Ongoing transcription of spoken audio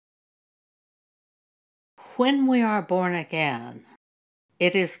When we are born again,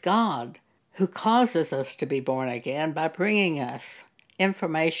 it is God who causes us to be born again by bringing us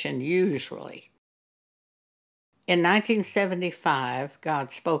information usually. In 1975,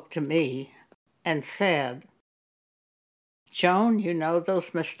 God spoke to me and said, "Joan, you know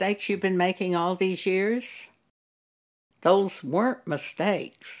those mistakes you've been making all these years? Those weren't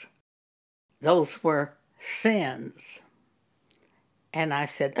mistakes. Those were sins." And I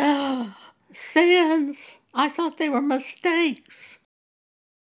said, "Oh, sins! I thought they were mistakes."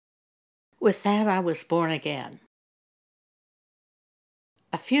 With that, I was born again.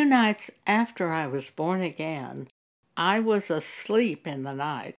 A few nights after I was born again, I was asleep in the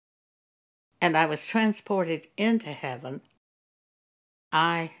night, and I was transported into heaven.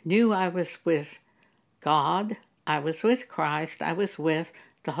 I knew I was with God, I was with Christ, I was with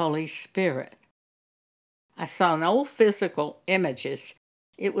the Holy Spirit. I saw no physical images.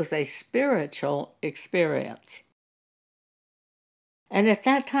 It was a spiritual experience. And at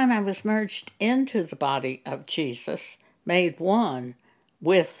that time I was merged into the body of Jesus, made one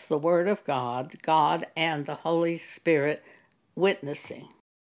with the Word of God, God and the Holy Spirit witnessing.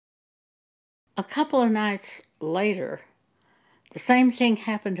 A couple of nights later, the same thing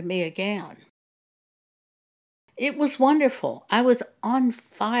happened to me again. It was wonderful. I was on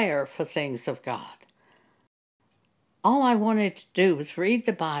fire for things of God. All I wanted to do was read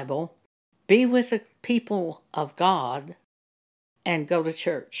the Bible, be with the people of God, and go to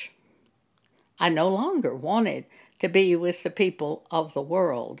church. I no longer wanted to be with the people of the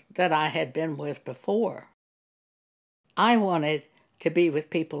world that I had been with before. I wanted to be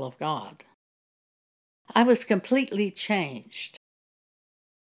with people of God. I was completely changed.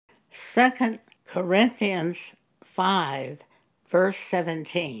 2 Corinthians 5, verse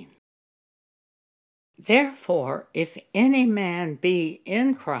 17. Therefore, if any man be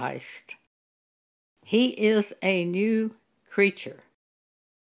in Christ, he is a new creature.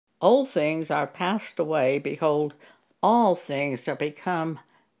 Old things are passed away, behold, all things are become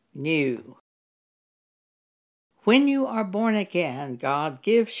new. When you are born again, God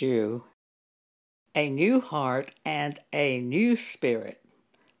gives you a new heart and a new spirit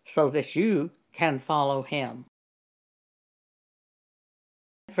so that you can follow Him.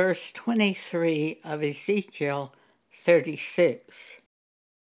 Verse 23 of Ezekiel 36.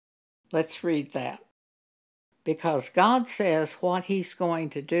 Let's read that. Because God says what He's going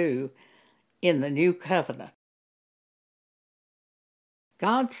to do in the new covenant.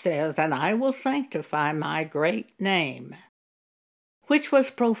 God says, "And I will sanctify my great name, which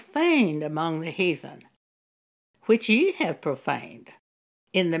was profaned among the heathen, which ye have profaned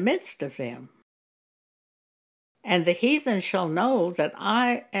in the midst of them. And the heathen shall know that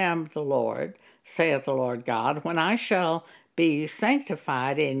I am the Lord, saith the Lord God, when I shall be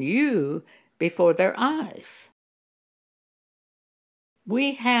sanctified in you before their eyes."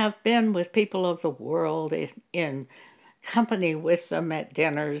 We have been with people of the world in company with them at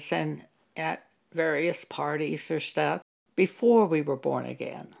dinners and at various parties or stuff before we were born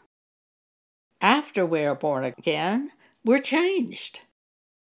again. After we are born again, we're changed.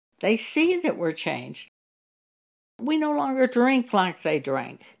 They see that we're changed. We no longer drink like they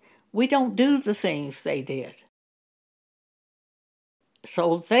drank. We don't do the things they did.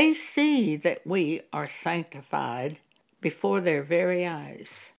 So they see that we are sanctified before their very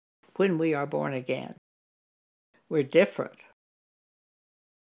eyes when we are born again. We're different.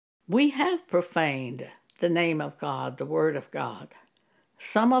 We have profaned the name of God, the Word of God.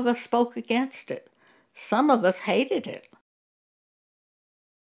 Some of us spoke against it. Some of us hated it.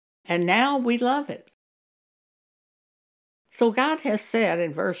 And now we love it. So God has said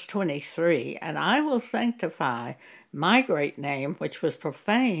in verse 23, "And I will sanctify my great name, which was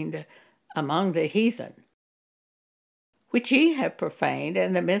profaned among the heathen, which ye have profaned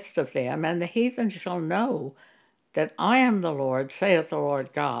in the midst of them, and the heathen shall know that I am the Lord, saith the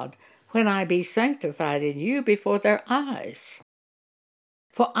Lord God, when I be sanctified in you before their eyes.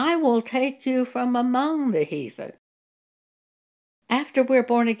 For I will take you from among the heathen." After we're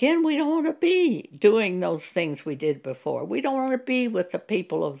born again, we don't want to be doing those things we did before. We don't want to be with the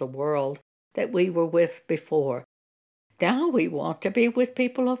people of the world that we were with before. Now we want to be with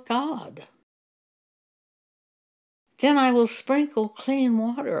people of God. "Then I will sprinkle clean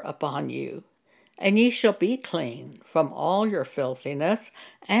water upon you, and ye shall be clean. From all your filthiness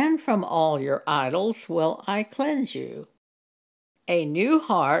and from all your idols will I cleanse you. A new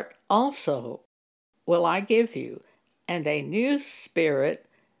heart also will I give you, and a new spirit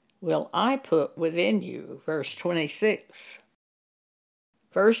will I put within you." Verse 26.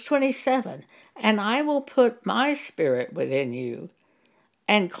 Verse 27, "And I will put my spirit within you,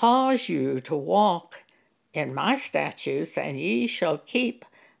 and cause you to walk in my statutes, and ye shall keep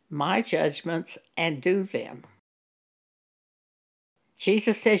my judgments and do them.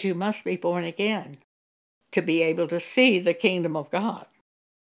 Jesus says you must be born again to be able to see the kingdom of God.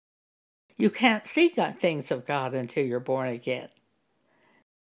 You can't see things of God until you're born again.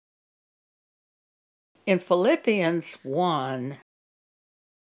 In Philippians 1,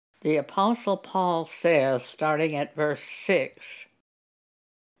 the Apostle Paul says, starting at verse 6,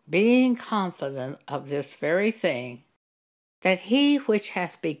 being confident of this very thing, that he which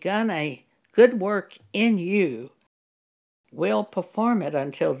hath begun a good work in you will perform it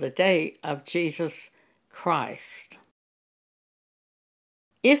until the day of Jesus Christ.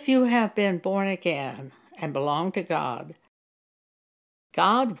 If you have been born again and belong to God,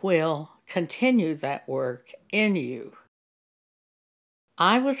 God will continue that work in you.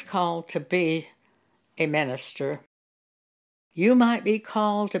 I was called to be a minister. You might be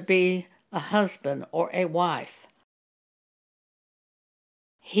called to be a husband or a wife.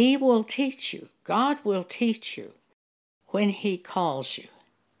 He will teach you. God will teach you when He calls you.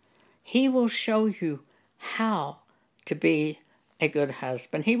 He will show you how to be a good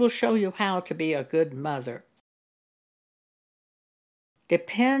husband. He will show you how to be a good mother.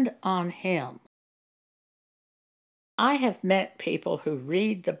 Depend on Him. I have met people who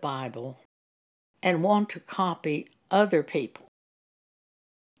read the Bible and want to copy other people.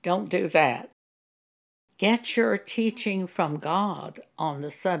 Don't do that. Get your teaching from God on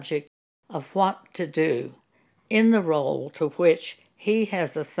the subject of what to do in the role to which He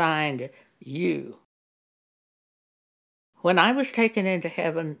has assigned you. When I was taken into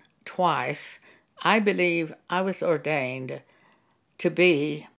heaven twice, I believe I was ordained to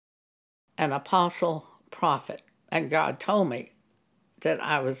be an apostle prophet, and God told me that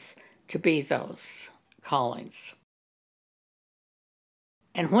I was to be those callings.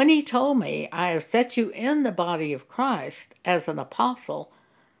 And when He told me, I have set you in the body of Christ as an apostle,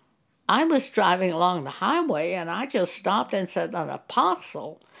 I was driving along the highway and I just stopped and said, an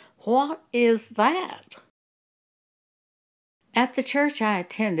apostle? What is that? At the church I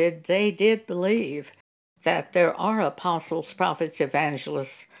attended, they did believe that there are apostles, prophets,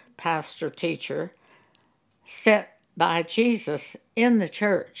 evangelists, pastor, teacher, set by Jesus in the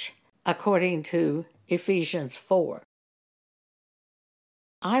church, according to Ephesians 4.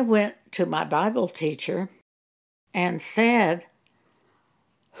 I went to my Bible teacher and said,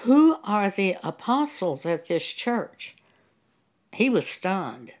 who are the apostles at this church? He was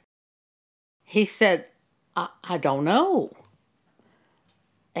stunned. He said, I don't know.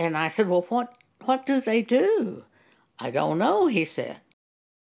 And I said, well, what do they do? I don't know, he said.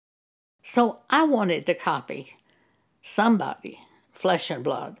 So I wanted to copy somebody, flesh and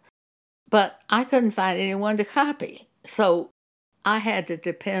blood, but I couldn't find anyone to copy. So I had to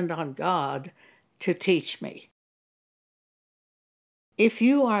depend on God to teach me. If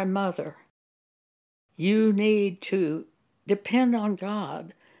you are a mother, you need to depend on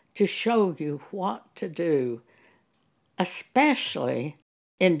God to show you what to do, especially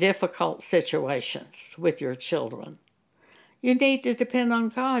in difficult situations with your children. You need to depend on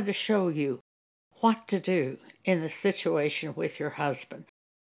God to show you what to do in a situation with your husband.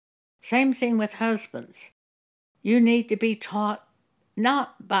 Same thing with husbands. You need to be taught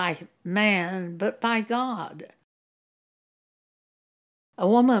not by man, but by God. A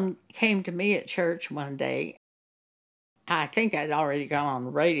woman came to me at church one day. I think I'd already gone on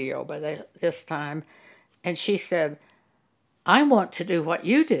the radio by this time, and she said, I want to do what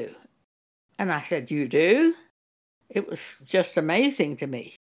you do. And I said, you do? It was just amazing to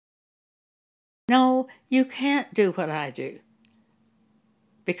me. No, you can't do what I do.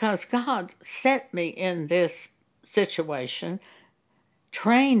 Because God set me in this situation,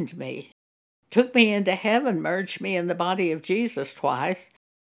 trained me, took me into heaven, merged me in the body of Jesus twice.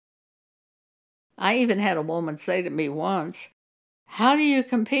 I even had a woman say to me once, how do you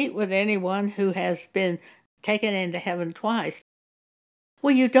compete with anyone who has been taken into heaven twice?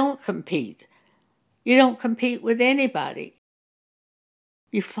 Well, you don't compete. You don't compete with anybody.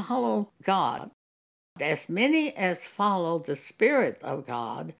 You follow God. As many as follow the Spirit of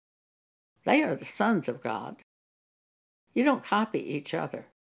God, they are the sons of God. You don't copy each other.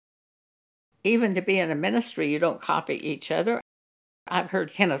 Even to be in a ministry, you don't copy each other. I've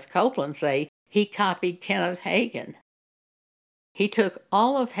heard Kenneth Copeland say he copied Kenneth Hagin. He took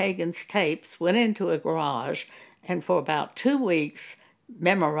all of Hagin's tapes, went into a garage, and for about 2 weeks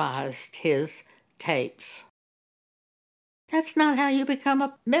memorized his tapes. That's not how you become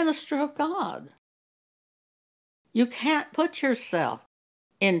a minister of God. You can't put yourself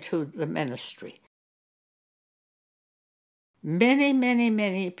into the ministry. Many, many,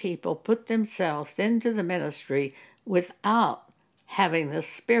 many people put themselves into the ministry without having the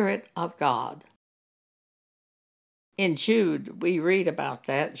Spirit of God. In Jude, we read about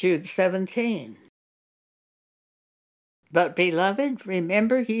that, Jude 17. But, beloved,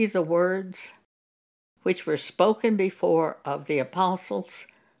 remember ye the words which were spoken before of the apostles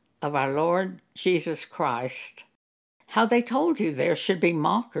of our Lord Jesus Christ, how they told you there should be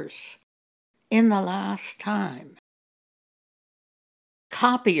mockers in the last time.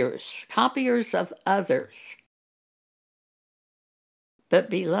 Copiers of others. But,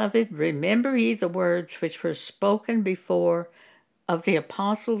 beloved, remember ye the words which were spoken before of the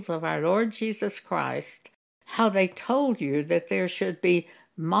apostles of our Lord Jesus Christ, how they told you that there should be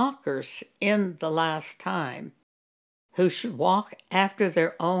mockers in the last time, who should walk after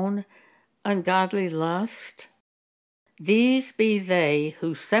their own ungodly lust. These be they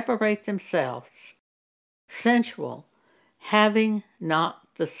who separate themselves, sensual, having not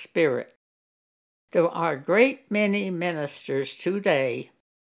the Spirit. There are a great many ministers today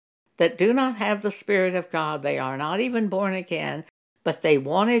that do not have the Spirit of God. They are not even born again, but they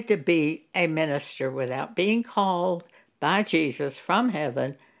wanted to be a minister without being called by Jesus from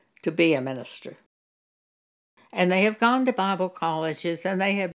heaven to be a minister. And they have gone to Bible colleges and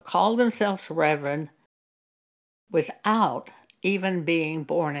they have called themselves reverend without even being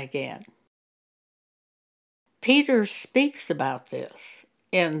born again. Peter speaks about this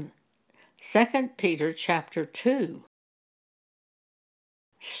in 2 Peter chapter 2.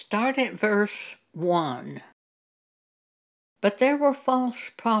 Start at verse 1. But there were false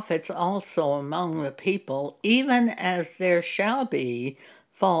prophets also among the people, even as there shall be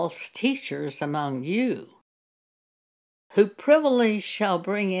false teachers among you, who privily shall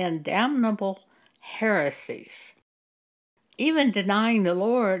bring in damnable heresies, even denying the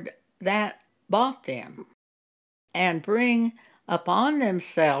Lord that bought them, and bring upon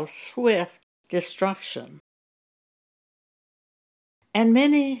themselves swift destruction. And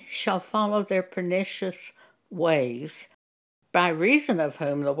many shall follow their pernicious ways, by reason of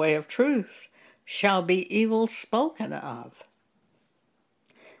whom the way of truth shall be evil spoken of.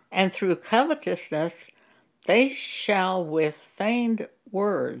 And through covetousness they shall with feigned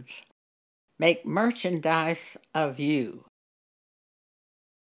words make merchandise of you.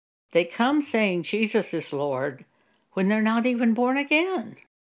 They come saying Jesus is Lord when they're not even born again,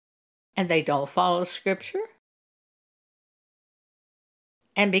 and they don't follow Scripture.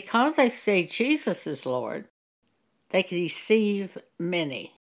 And because they say Jesus is Lord, they can deceive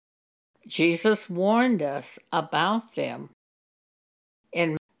many. Jesus warned us about them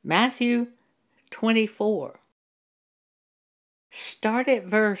in Matthew 24. Start at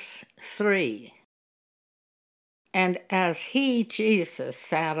verse 3. And as he, Jesus,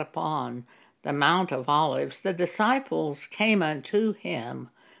 sat upon the Mount of Olives, the disciples came unto him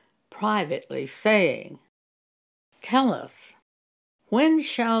privately, saying, Tell us, when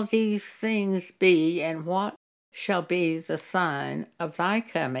shall these things be, and what shall be the sign of thy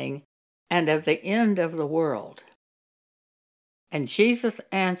coming and of the end of the world? And Jesus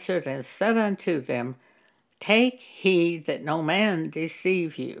answered and said unto them, Take heed that no man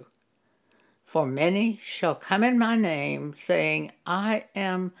deceive you. For many shall come in my name, saying, I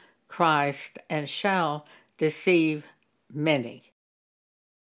am Christ, and shall deceive many.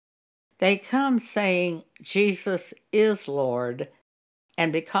 They come saying, Jesus is Lord,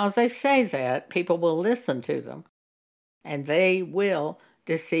 and because they say that, people will listen to them, and they will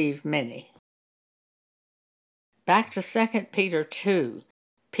deceive many. Back to 2 Peter 2,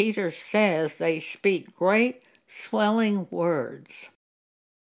 Peter says they speak great swelling words.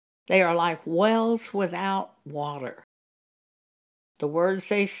 They are like wells without water. The words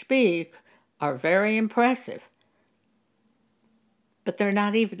they speak are very impressive, but they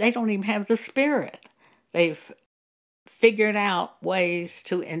don't even have the Spirit. They've figured out ways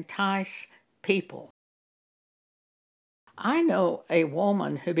to entice people. I know a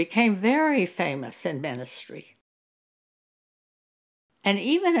woman who became very famous in ministry. And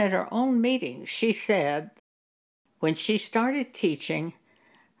even at her own meetings, she said, when she started teaching,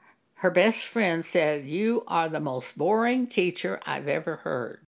 her best friend said, You are the most boring teacher I've ever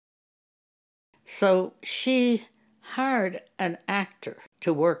heard. So she hired an actor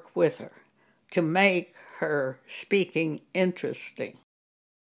to work with her to make her speaking interesting.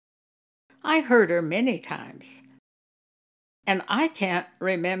 I heard her many times, and I can't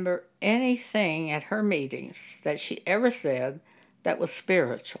remember anything at her meetings that she ever said that was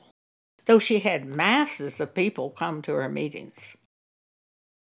spiritual, though she had masses of people come to her meetings.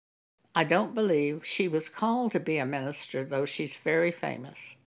 I don't believe she was called to be a minister, though she's very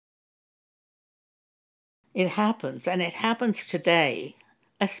famous. It happens, and it happens today,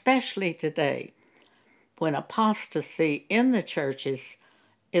 especially today, when apostasy in the churches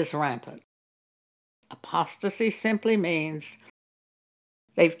is rampant. Apostasy simply means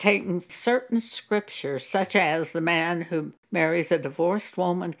they've taken certain scriptures, such as the man who marries a divorced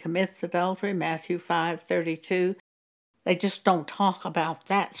woman commits adultery, Matthew 5:32. They just don't talk about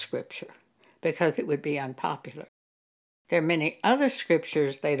that scripture because it would be unpopular. There are many other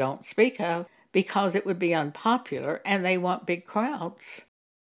scriptures they don't speak of because it would be unpopular, and they want big crowds.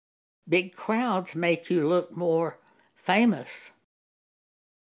 Big crowds make you look more famous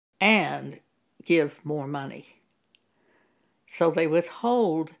and give more money. So they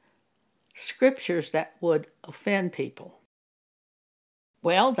withhold scriptures that would offend people.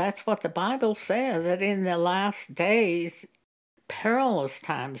 Well, that's what the Bible says, that in the last days, perilous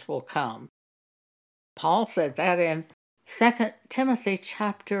times will come. Paul said that in 2 Timothy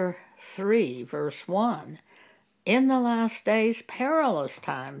chapter 3, verse 1. In the last days, perilous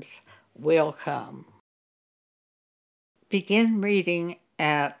times will come. Begin reading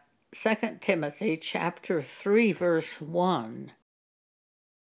at 2 Timothy chapter 3, verse 1.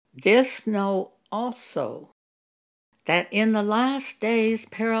 This know also, that in the last days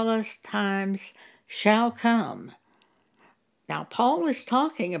perilous times shall come. Now, Paul is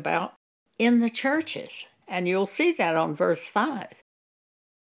talking about in the churches, and you'll see that on verse 5.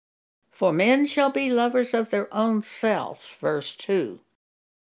 For men shall be lovers of their own selves, verse 2,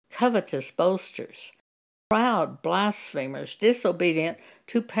 covetous boasters, proud blasphemers, disobedient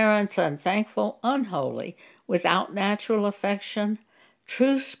to parents, unthankful, unholy, without natural affection,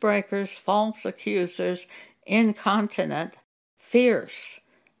 truce breakers, false accusers, incontinent, fierce,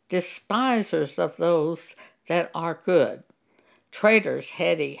 despisers of those that are good, traitors,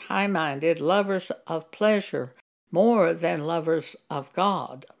 heady, high-minded, lovers of pleasure more than lovers of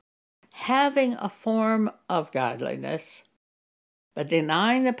God, having a form of godliness, but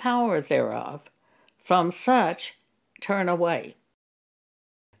denying the power thereof. From such turn away.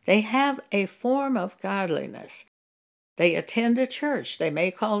 They have a form of godliness. They attend a church. They may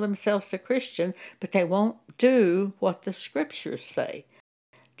call themselves a Christian, but they won't do what the scriptures say.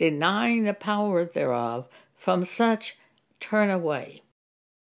 Denying the power thereof, from such turn away.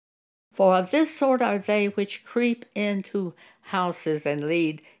 For of this sort are they which creep into houses and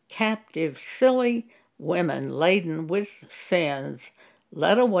lead captive silly women laden with sins,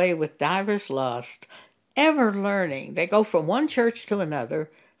 led away with divers lusts, ever learning. They go from one church to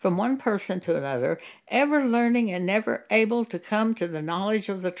another, from one person to another, ever learning and never able to come to the knowledge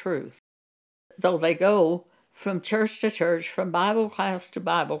of the truth. Though they go from church to church, from Bible class to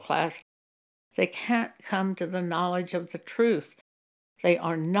Bible class, they can't come to the knowledge of the truth. They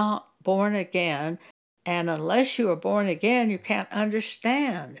are not born again, and unless you are born again, you can't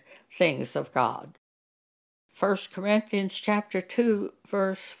understand things of God. 1 Corinthians chapter 2,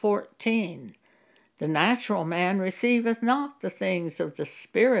 verse 14. The natural man receiveth not the things of the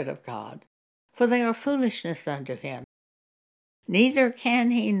Spirit of God, for they are foolishness unto him. Neither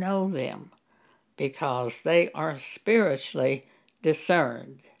can he know them, because they are spiritually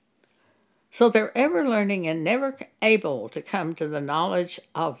discerned. So they're ever learning and never able to come to the knowledge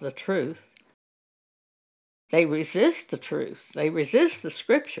of the truth. They resist the truth. They resist the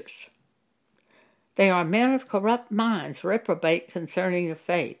scriptures. They are men of corrupt minds, reprobate concerning the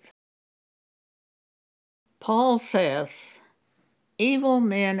faith. Paul says, evil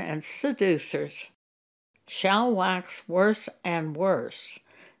men and seducers shall wax worse and worse,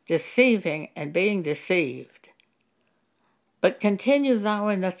 deceiving and being deceived. But continue thou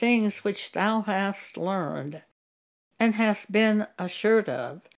in the things which thou hast learned, and hast been assured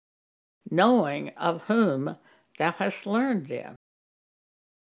of, knowing of whom thou hast learned them.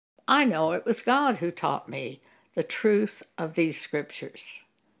 I know it was God who taught me the truth of these scriptures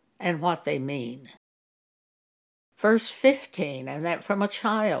and what they mean. Verse 15, and that from a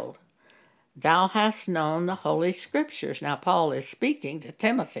child thou hast known the Holy Scriptures. Now, Paul is speaking to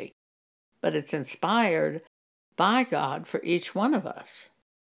Timothy, but it's inspired by God for each one of us.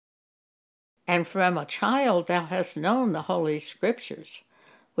 And from a child thou hast known the Holy Scriptures,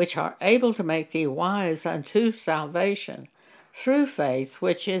 which are able to make thee wise unto salvation, through faith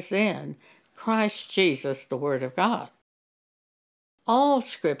which is in Christ Jesus, the Word of God. All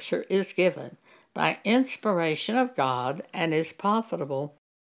Scripture is given by inspiration of God and is profitable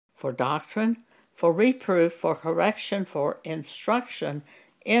for doctrine, for reproof, for correction, for instruction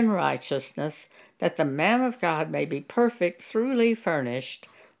in righteousness, that the man of God may be perfect, thoroughly furnished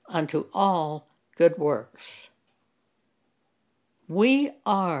unto all good works. We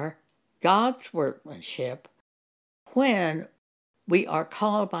are God's workmanship when We are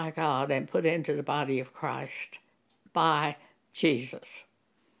called by God and put into the body of Christ by Jesus,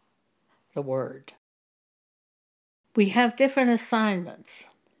 the Word. We have different assignments,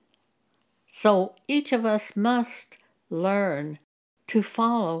 so each of us must learn to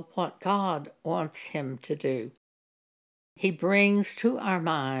follow what God wants him to do. He brings to our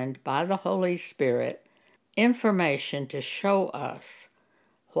mind, by the Holy Spirit, information to show us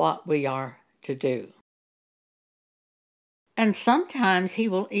what we are to do. And sometimes he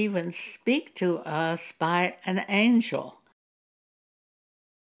will even speak to us by an angel,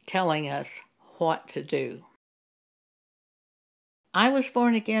 telling us what to do. I was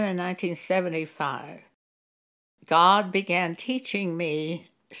born again in 1975. God began teaching me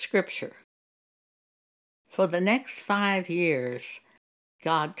Scripture. For the next 5 years,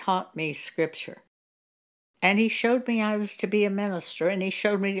 God taught me Scripture. And he showed me I was to be a minister, and he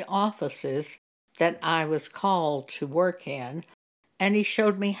showed me the offices that I was called to work in, and he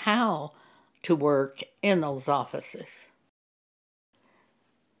showed me how to work in those offices.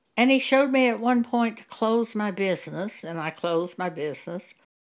 And he showed me at one point to close my business, and I closed my business,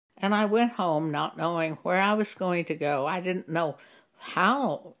 and I went home not knowing where I was going to go. I didn't know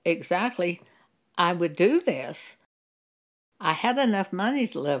how exactly I would do this. I had enough money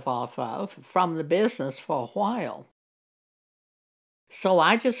to live off of from the business for a while. So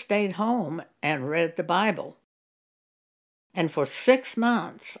I just stayed home and read the Bible. And for 6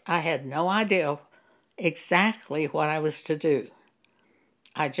 months, I had no idea exactly what I was to do.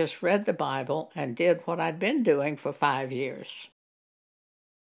 I just read the Bible and did what I'd been doing for 5 years.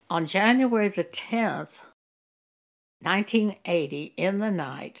 On January the 10th, 1980, in the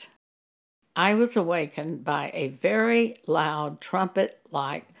night, I was awakened by a very loud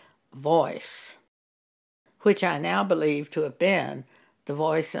trumpet-like voice, which I now believe to have been the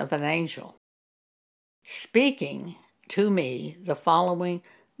voice of an angel, speaking to me the following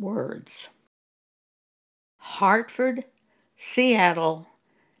words: Hartford, Seattle,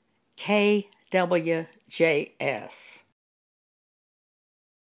 KWJS.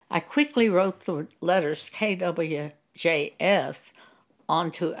 I quickly wrote the letters KWJS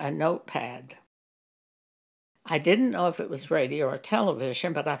onto a notepad. I didn't know if it was radio or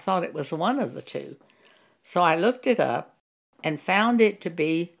television, but I thought it was one of the two. So I looked it up and found it to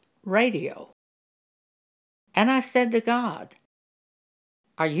be radio. And I said to God,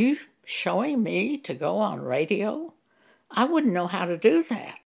 "Are you showing me to go on radio? I wouldn't know how to do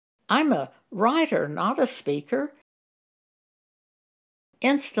that. I'm a writer, not a speaker."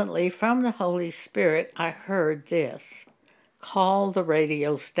 Instantly, from the Holy Spirit, I heard this: call the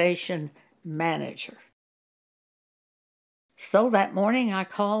radio station manager. So that morning, I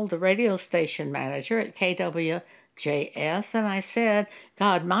called the radio station manager at KWJS, and I said,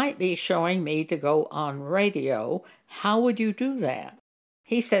 God might be showing me to go on radio. How would you do that?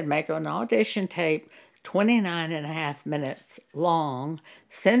 He said, make an audition tape 29 and a half minutes long,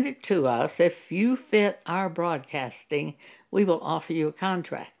 send it to us. If you fit our broadcasting, we will offer you a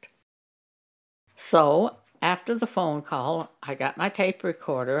contract. So after the phone call, I got my tape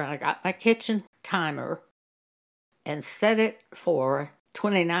recorder, I got my kitchen timer, and set it for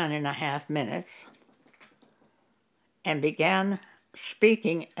 29 and a half minutes, and began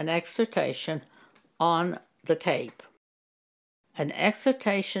speaking an exhortation on the tape. An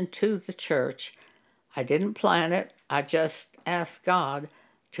exhortation to the church. I didn't plan it. I just asked God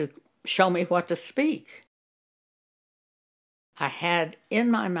to show me what to speak. I had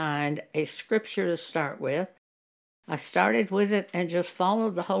in my mind a scripture to start with. I started with it and just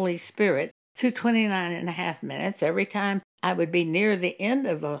followed the Holy Spirit through 29 and a half minutes. Every time I would be near the end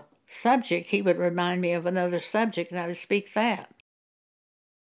of a subject, he would remind me of another subject, and I would speak that.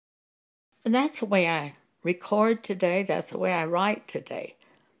 And that's the way I record today. That's the way I write today,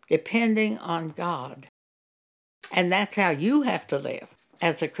 depending on God. And that's how you have to live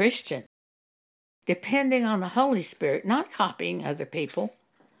as a Christian, depending on the Holy Spirit, not copying other people,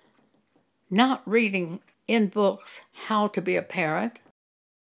 not reading in books how to be a parent,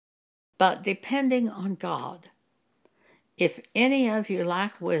 but depending on God. If any of you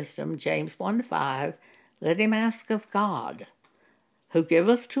lack wisdom, James 1:5, let him ask of God, who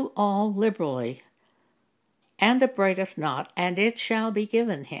giveth to all liberally, and upbraideth not, and it shall be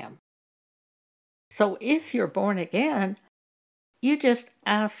given him. So if you're born again, you just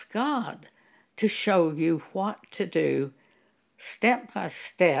ask God to show you what to do step by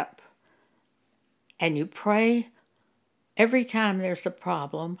step, and you pray every time there's a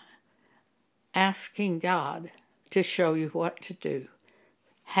problem, asking God to show you what to do,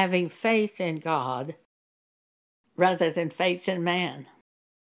 having faith in God rather than faith in man.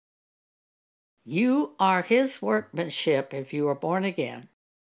 You are His workmanship if you are born again.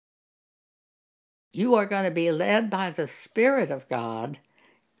 You are going to be led by the Spirit of God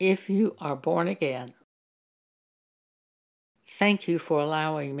if you are born again. Thank you for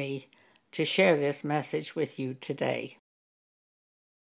allowing me to share this message with you today.